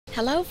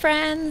Hello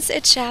friends,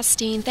 it's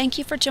Shastine. Thank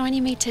you for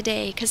joining me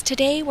today because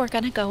today we're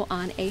going to go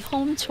on a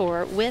home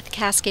tour with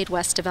Cascade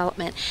West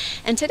Development.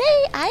 And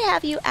today I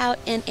have you out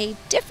in a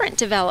different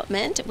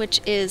development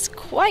which is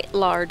quite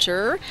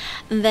larger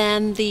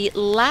than the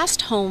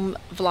last home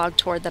vlog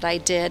tour that I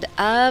did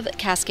of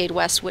Cascade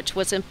West, which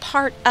was in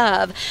part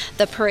of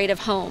the parade of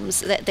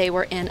homes that they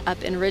were in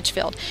up in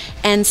Ridgefield.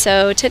 And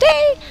so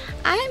today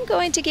I'm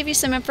going to give you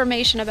some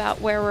information about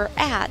where we're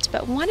at,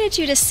 but wanted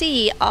you to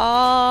see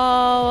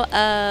all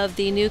of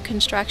the new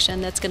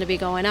construction that's going to be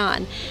going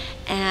on.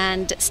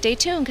 And stay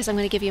tuned because I'm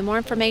going to give you more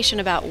information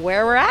about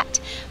where we're at,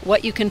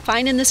 what you can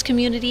find in this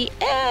community,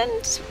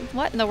 and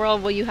what in the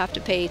world will you have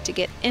to pay to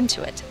get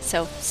into it.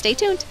 So stay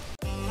tuned.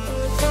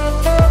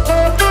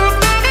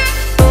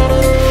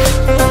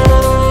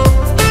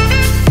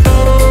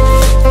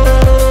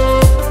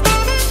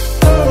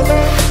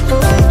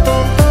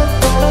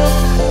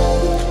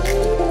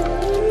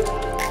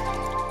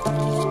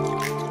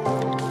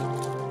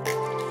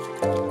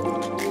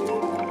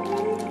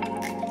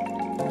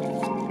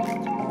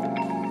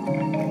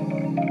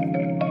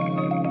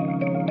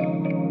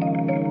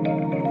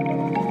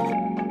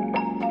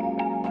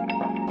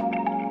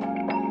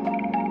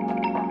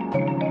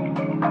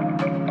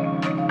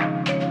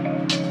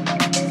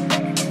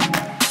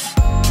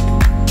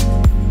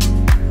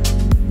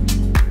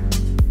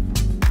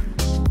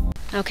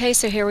 Okay,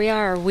 so here we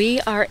are.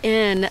 We are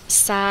in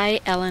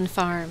Cy Ellen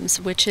Farms,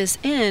 which is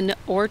in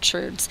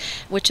Orchards,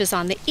 which is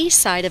on the east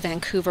side of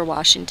Vancouver,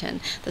 Washington.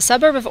 The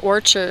suburb of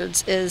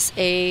Orchards is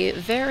a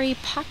very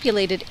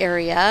populated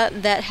area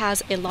that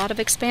has a lot of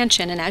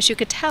expansion, and as you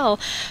could tell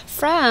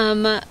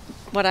from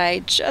what I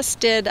just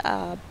did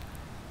a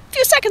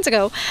few seconds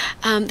ago,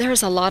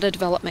 there's a lot of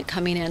development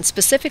coming in.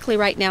 Specifically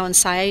right now in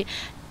Cy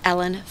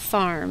Ellen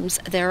Farms,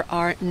 there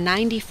are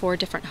 94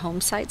 different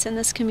home sites in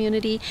this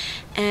community,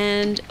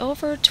 and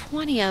over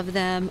 20 of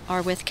them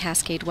are with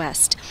Cascade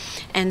West.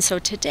 And so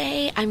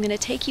today I'm going to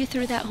take you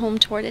through that home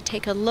tour to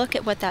take a look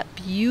at what that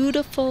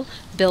beautiful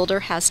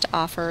builder has to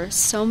offer.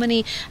 So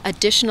many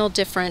additional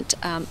different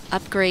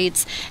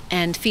upgrades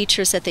and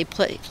features that they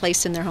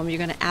placed in their home. You're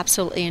going to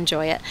absolutely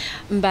enjoy it.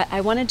 But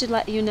I wanted to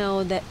let you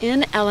know that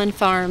in Ellen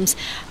Farms,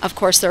 of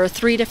course, there are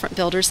 3 different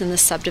builders in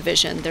this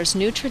subdivision. There's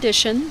New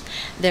Tradition,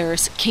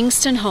 there's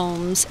Kingston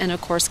Homes, and of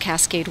course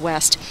Cascade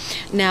West.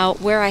 Now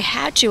where I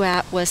had you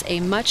at was a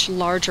much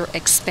larger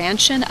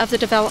expansion of the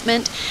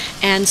development,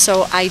 and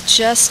so I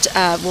just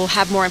will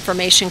have more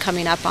information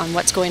coming up on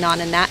what's going on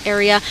in that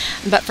area.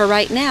 But for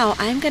right now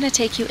I'm going to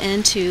take you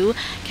into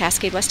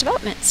Cascade West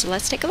Development, so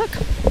let's take a look.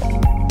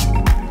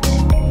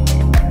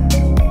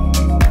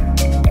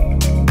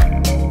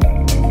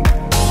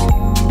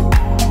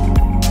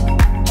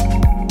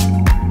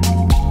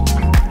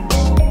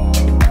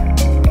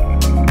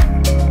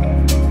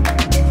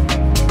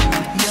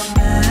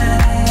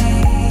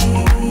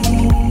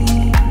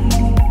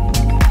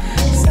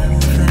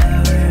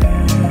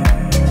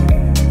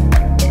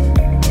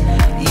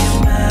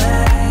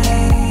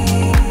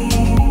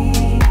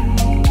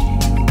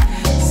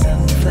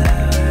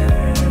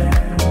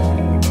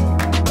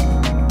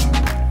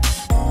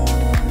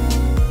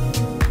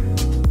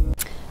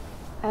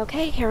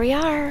 Okay, here we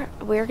are.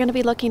 We're going to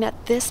be looking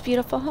at this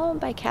beautiful home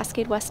by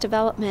Cascade West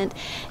Development.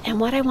 And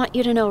what I want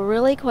you to know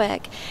really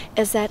quick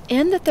is that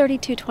in the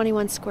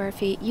 3221 square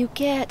feet, you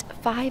get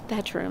 5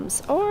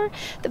 bedrooms, or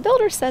the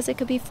builder says it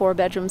could be 4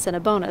 bedrooms and a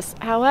bonus.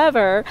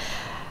 However,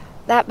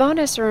 that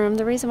bonus room,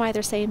 the reason why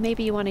they're saying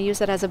maybe you want to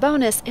use it as a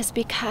bonus is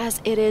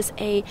because it is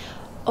a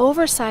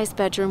oversized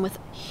bedroom with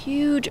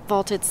huge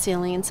vaulted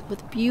ceilings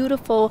with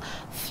beautiful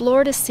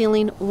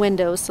floor-to-ceiling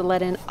windows to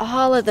let in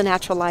all of the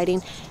natural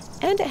lighting.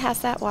 And it has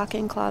that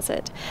walk-in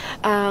closet.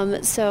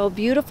 So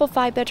beautiful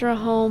 5-bedroom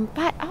home,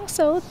 but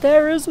also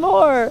there is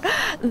more.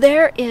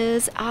 There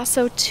is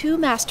also 2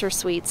 master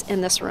suites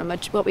in this room,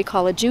 what we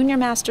call a junior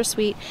master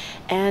suite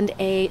and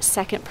a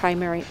second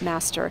primary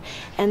master.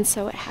 And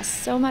so it has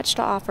so much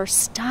to offer,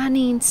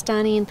 stunning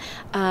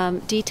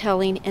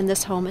detailing in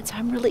this home. And so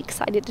I'm really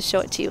excited to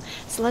show it to you.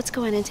 So let's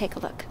go in and take a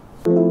look.